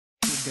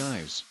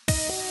Guys,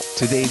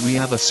 today we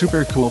have a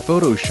super cool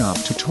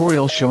Photoshop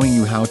tutorial showing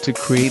you how to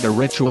create a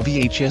retro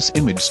VHS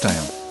image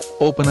style.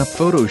 Open up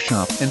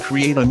Photoshop and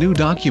create a new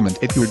document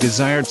at your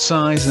desired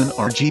size and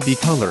RGB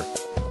color.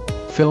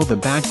 Fill the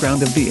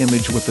background of the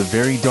image with a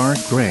very dark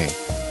gray.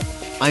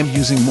 I'm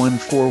using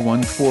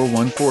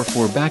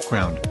 1414144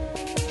 background.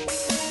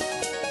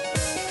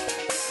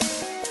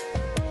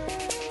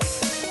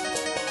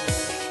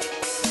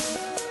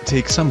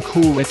 Take some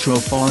cool retro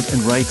font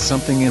and write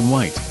something in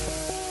white.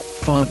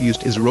 Font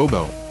used is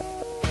Robo.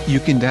 You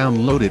can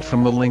download it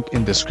from the link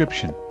in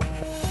description.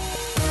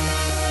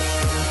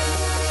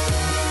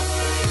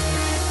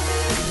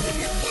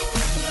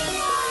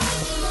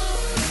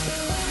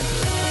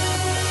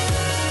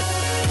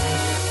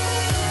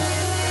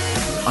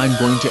 I'm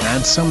going to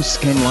add some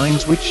scan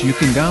lines which you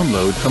can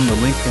download from the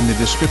link in the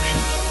description.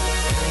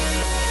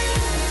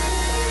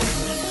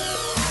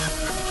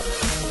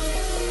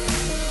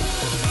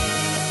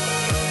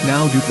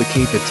 Now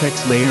duplicate the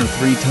text layer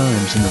 3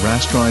 times and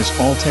rasterize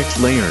all text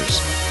layers.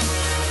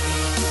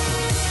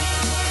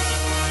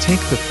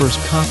 Take the first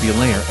copy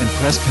layer and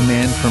press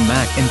Command for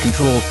Mac and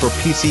Control for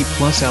PC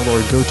plus L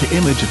or go to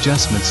Image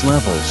Adjustments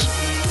Levels.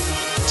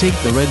 Take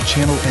the red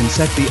channel and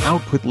set the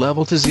output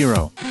level to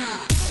 0,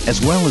 as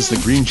well as the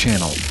green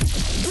channel.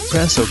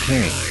 Press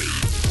OK.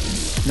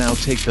 Now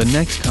take the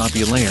next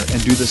copy layer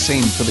and do the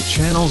same for the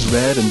channels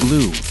red and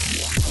blue.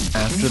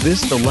 After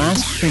this, the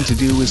last thing to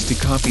do is to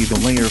copy the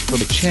layer for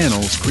the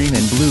channels green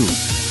and blue.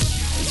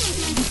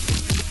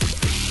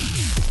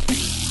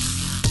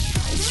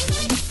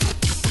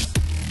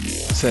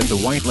 Set the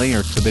white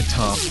layer to the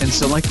top and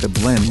select the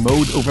blend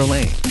mode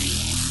overlay.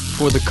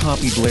 For the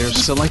copied layer,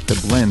 select the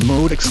blend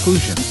mode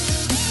exclusion.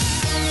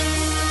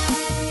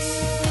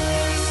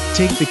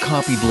 Take the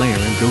copied layer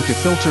and go to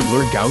Filter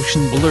Blur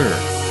Gaussian Blur.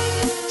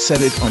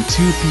 Set it on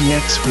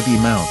 2px for the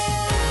amount.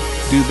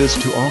 Do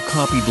this to all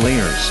copied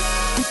layers.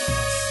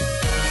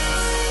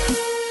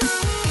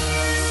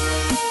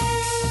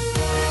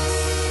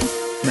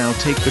 Now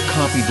take the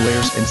copied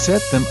layers and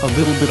set them a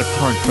little bit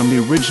apart from the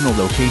original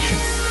location.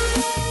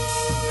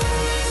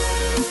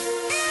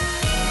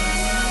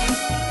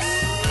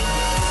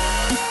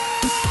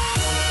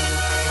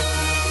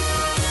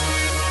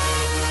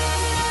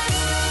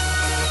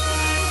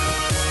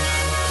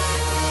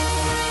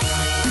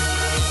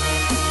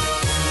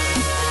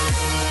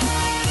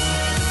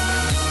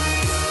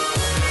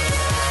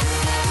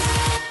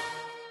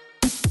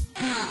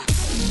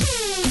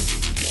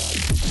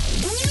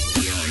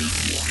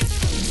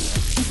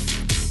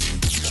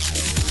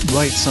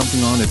 Write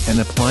something on it and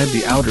apply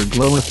the outer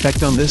glow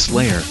effect on this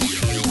layer.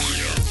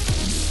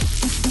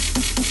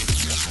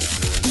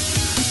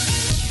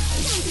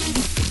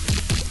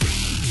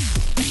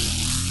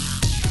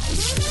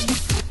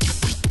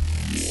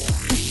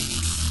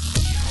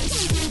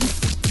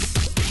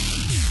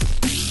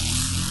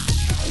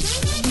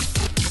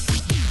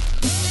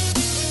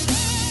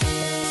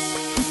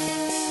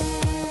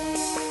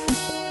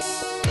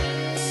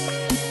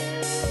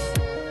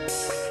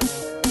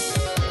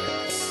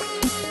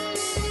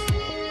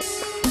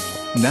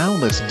 Now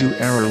let's do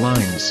error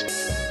lines.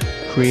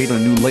 Create a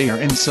new layer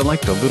and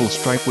select a little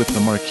stripe with the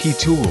marquee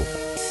tool.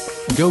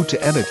 Go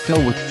to Edit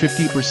Fill with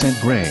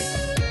 50% gray.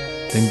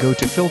 Then go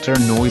to Filter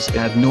Noise,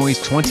 add noise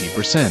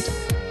 20%.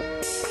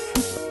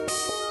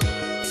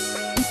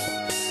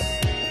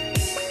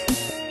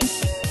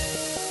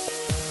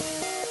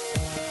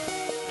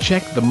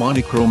 Check the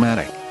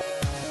monochromatic.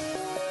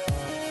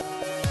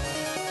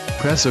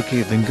 Press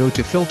OK, then go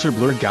to Filter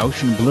Blur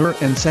Gaussian Blur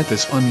and set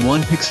this on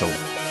 1 pixel.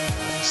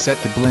 Set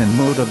the blend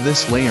mode of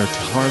this layer to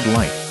hard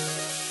light.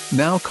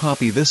 Now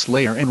copy this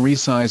layer and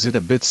resize it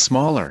a bit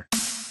smaller.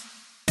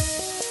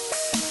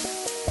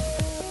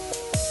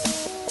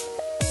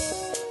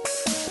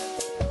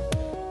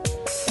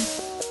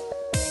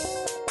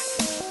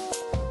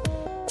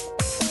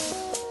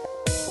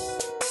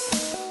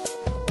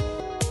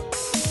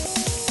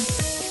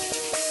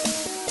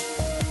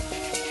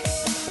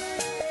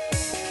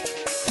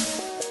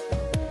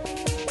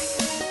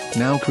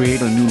 Now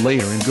create a new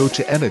layer and go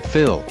to Edit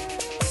Fill.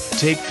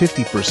 Take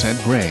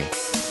 50% gray.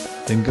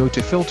 Then go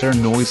to Filter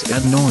Noise,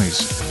 add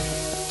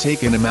noise.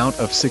 Take an amount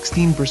of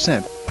 16%,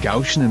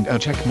 Gaussian and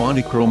uncheck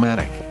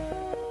monochromatic.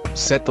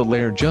 Set the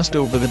layer just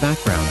over the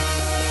background.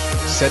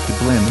 Set the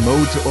blend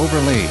mode to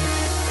overlay.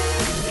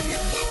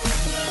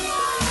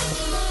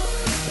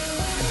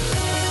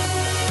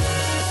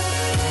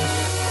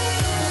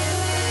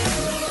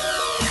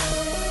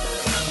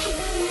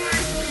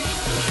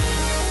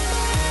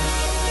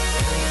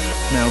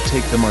 Now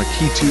take the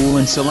marquee tool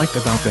and select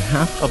about the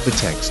half of the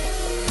text.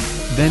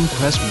 Then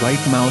press right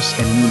mouse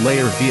and new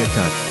layer via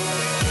cut.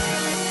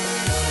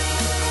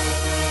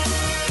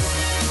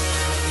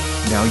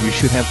 Now you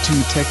should have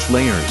 2 text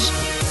layers.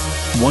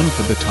 One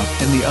for the top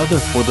and the other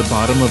for the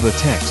bottom of the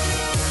text.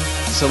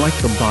 Select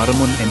the bottom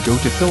one and go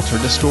to Filter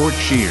Distort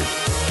Shear.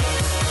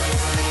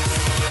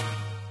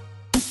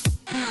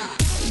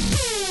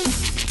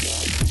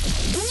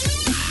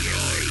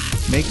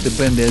 Make the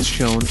bend as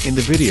shown in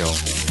the video.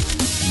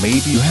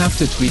 Maybe you have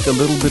to tweak a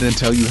little bit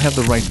until you have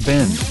the right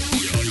bend.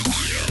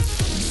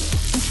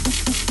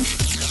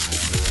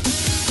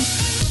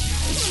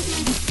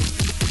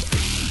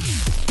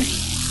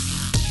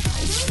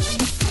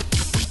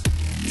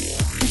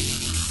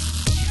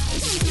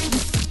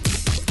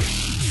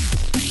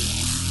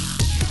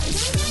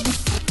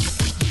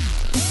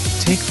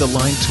 Take the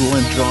line tool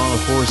and draw a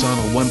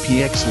horizontal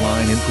 1px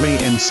line in gray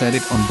and set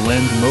it on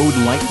blend mode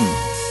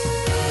lighten.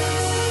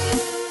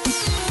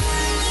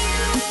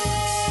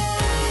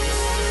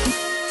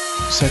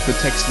 Set the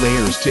text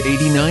layers to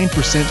 89%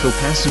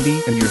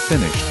 opacity and you're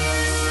finished.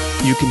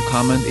 You can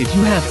comment if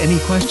you have any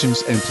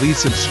questions and please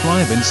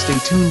subscribe and stay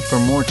tuned for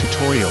more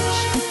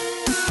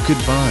tutorials.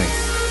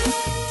 Goodbye.